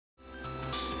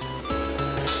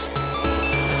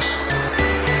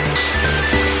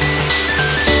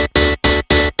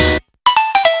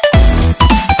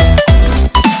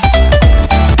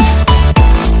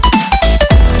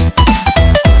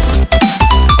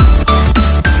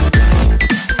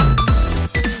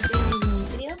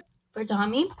Adopt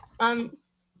Me.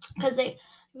 Because if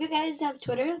you guys have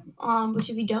Twitter, which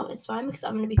if you don't, it's fine because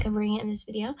I'm gonna be covering it in this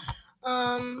video.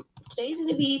 Today's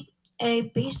gonna be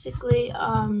basically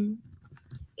a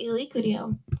leak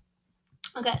video.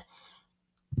 Okay.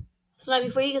 So now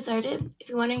before you get started, if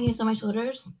you're wondering who's on my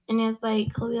shoulders, and it's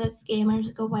like Chloe Let's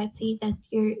Gamers Go YT, that's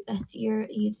your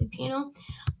YouTube channel,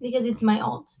 because it's my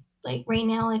alt. Like right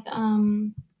now, like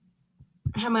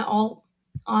I have my alt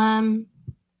on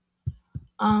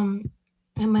I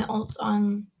have my alt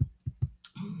on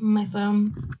my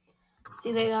phone.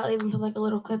 See, I'll even put like a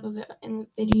little clip of it in the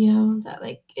video that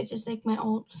like it's just like my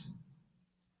alt.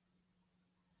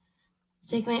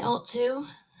 It's like my alt too.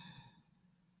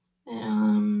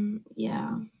 And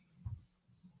yeah.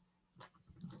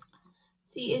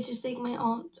 See, it's just like my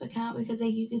alt account because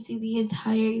like you can see you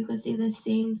can see the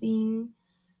same thing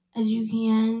as you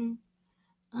can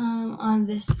on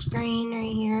this screen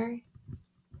right here.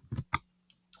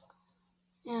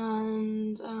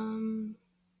 And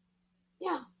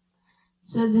yeah.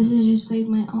 So this is just like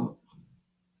my alt.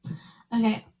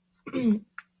 Okay.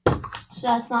 So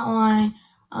that's not why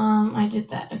I did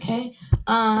that, okay?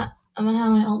 I'm gonna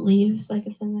have my alt leave so I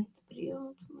can send the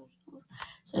video.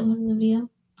 So I put in the video.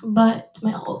 But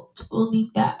my alt will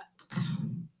be back.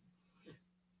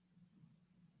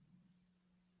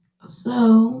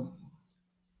 So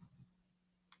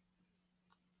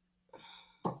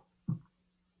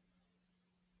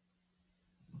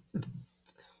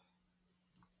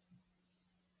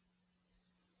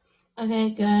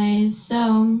okay guys,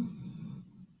 so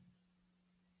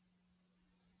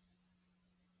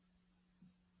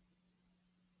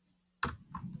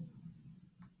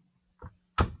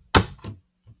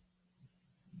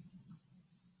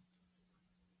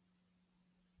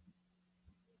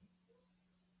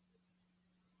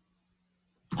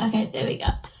okay, there we go.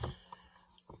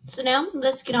 So now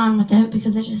let's get on with it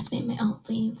because I just made my alt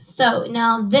leave. So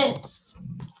now this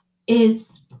is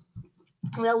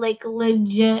the like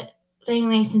legit thing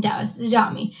they sent out. This is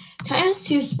Adopt Me.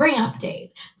 ×2 spring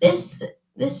update.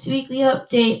 This weekly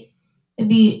update would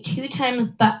be 2 times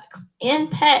bucks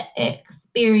and pet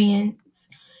experience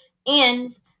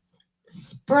and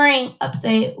spring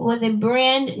update with a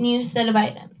brand new set of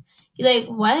items. You're like,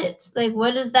 what? Like,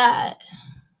 what is that?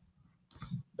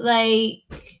 Like,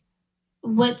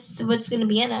 what's gonna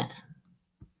be in it?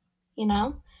 You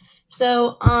know?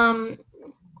 So,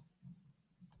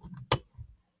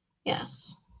 yes.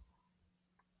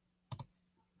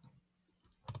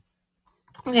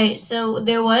 Okay, so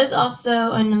there was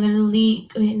also another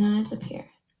leak. Wait, no, it's up here.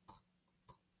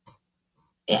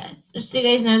 Yes, just so you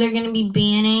guys know, they're gonna be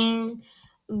banning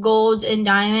gold and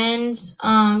diamonds,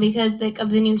 because like of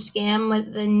the new scam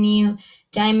with the new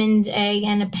diamond egg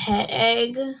and a pet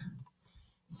egg.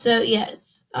 So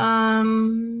yes,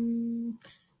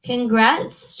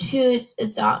 congrats to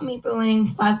Adopt Me for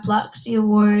winning 5 Bloxy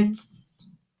Awards.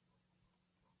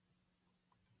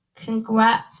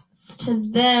 Congrats to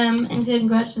them, and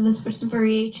congrats to this person for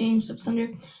reaching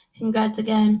 600. Congrats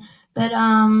again. But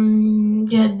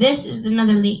yeah, this is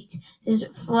another leak. This is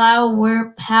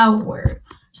Flower Power.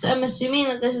 So I'm assuming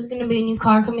that this is gonna be a new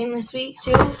car coming this week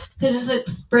too, because it's like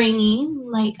springy.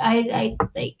 Like I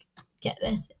like get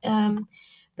this for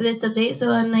this update.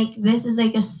 So I'm like, this is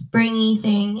like a springy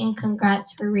thing, and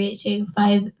congrats for reaching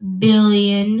 5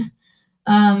 billion.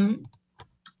 We're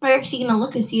actually gonna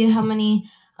look and see how many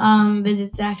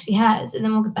visits it actually has, and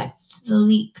then we'll get back to the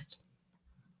leaks.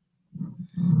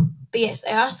 But yes,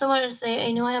 I also want to say,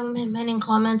 I know I haven't been pinning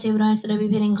comments, even though I said I'd be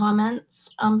pinning comments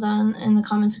down in the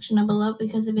comment section down below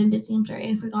because I've been busy. I'm sorry,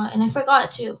 I forgot. And I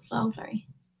forgot too, so I'm sorry.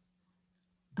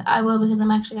 But I will because I'm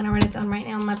actually going to write it down right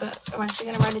now in my book. I'm actually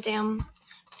going to write it down.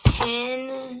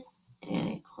 10.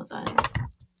 Hold on. I'm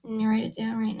going to write it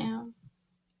down right now.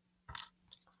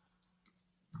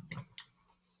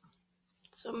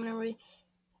 So I'm going to write,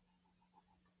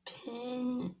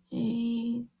 pin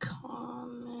a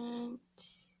comment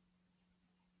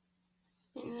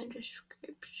in the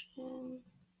description.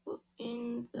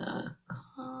 In the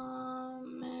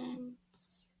comments,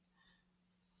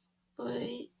 but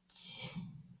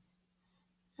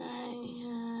I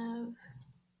have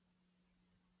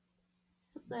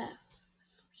left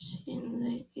in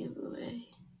the giveaway.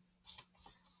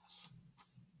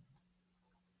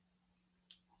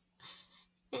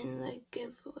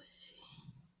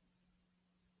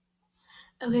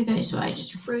 Okay guys, so I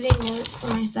just wrote a note for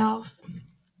myself.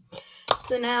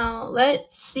 So now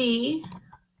let's see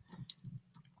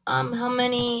how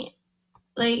many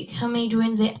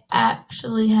joins they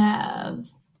actually have.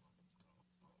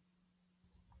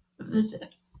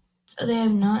 Oh, they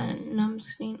have none. No, I'm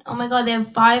just kidding. Oh my god, they have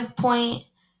 5.9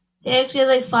 They actually have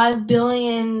like 5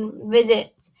 billion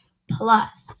visits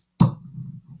plus.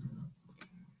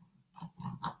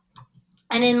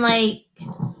 And then like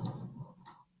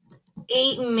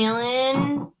 8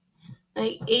 million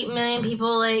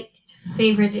people like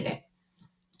favorited it.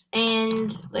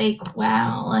 And like,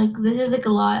 wow, like this is like a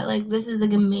lot. Like this is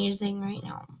like amazing right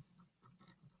now.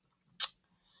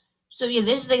 So yeah,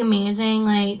 this is like amazing.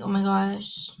 Like, oh my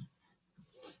gosh.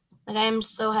 Like I'm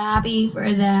so happy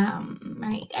for them.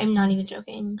 Like I'm not even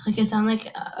joking. Like I sound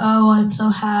like, oh, I'm so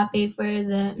happy for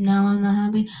them. No, I'm not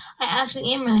happy. I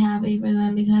actually am really happy for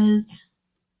them because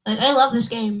like I love this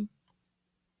game.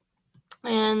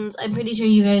 And I'm pretty sure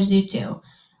you guys do too.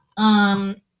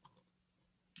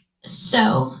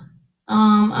 So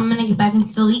I'm gonna get back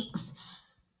into the leaks.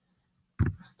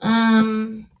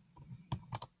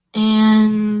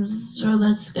 And so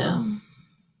let's go.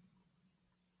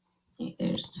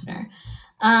 There's Twitter.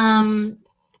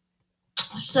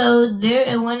 So there,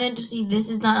 I wanted to see, this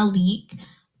is not a leak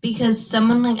because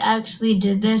someone like actually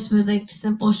did this with like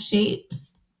simple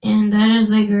shapes, and that is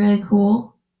like really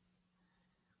cool.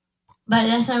 But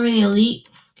that's not really a leak.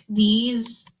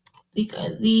 These,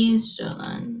 because these, hold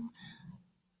on.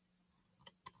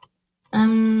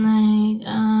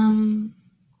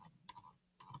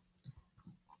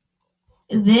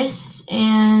 This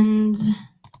and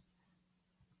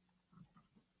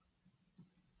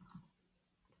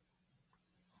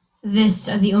this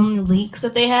are the only leaks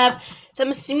that they have. So I'm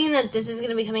assuming that this is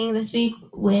going to be coming this week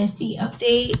with the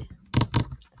update.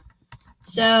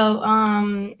 So,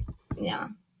 yeah.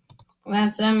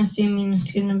 That's what I'm assuming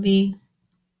it's going to be.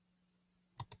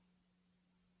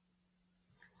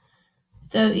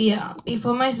 So, yeah.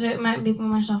 Before my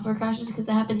software crashes, because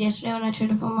that happened yesterday when I tried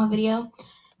to film a video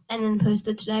and then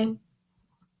posted today,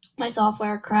 my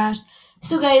software crashed.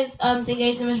 So guys, thank you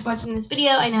guys so much for watching this video.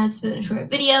 I know it's been a short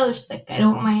video. It's just like I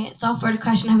don't want my software to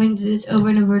crash and having to do this over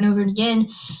and over and over again.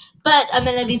 But I'm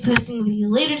going to be posting a video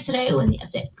later today when the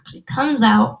update actually comes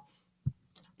out.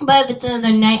 But if it's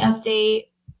another night update,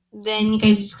 then you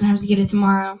guys are just going to have to get it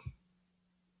tomorrow.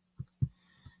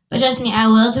 But trust me, I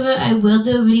will do it. I will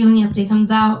do a video when the update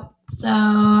comes out. So,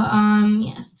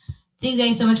 yes. Thank you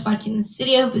guys so much for watching this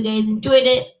video. Hope you guys enjoyed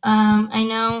it. I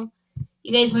know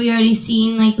you guys probably already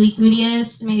seen like leak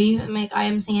videos, maybe like I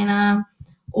Am Santa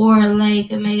or like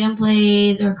Megan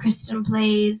Plays or Kristen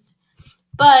Plays.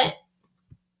 But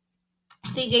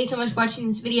thank you guys so much for watching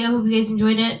this video. Hope you guys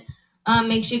enjoyed it.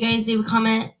 Make sure you guys leave a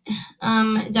comment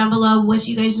down below what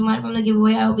you guys want from the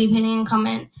giveaway. I will be pinning a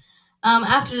comment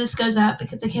after this goes up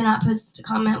because I cannot post a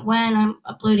comment when I'm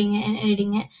uploading it and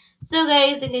editing it. So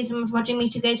guys, thank you guys so much for watching.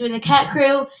 Make sure you guys join the cat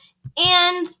crew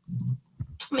and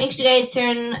make sure you guys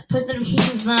post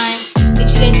notifications on.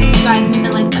 Make sure you guys subscribe and hit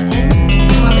the like button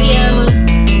for more videos.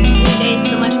 Thank you guys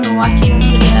so much for watching this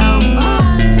video.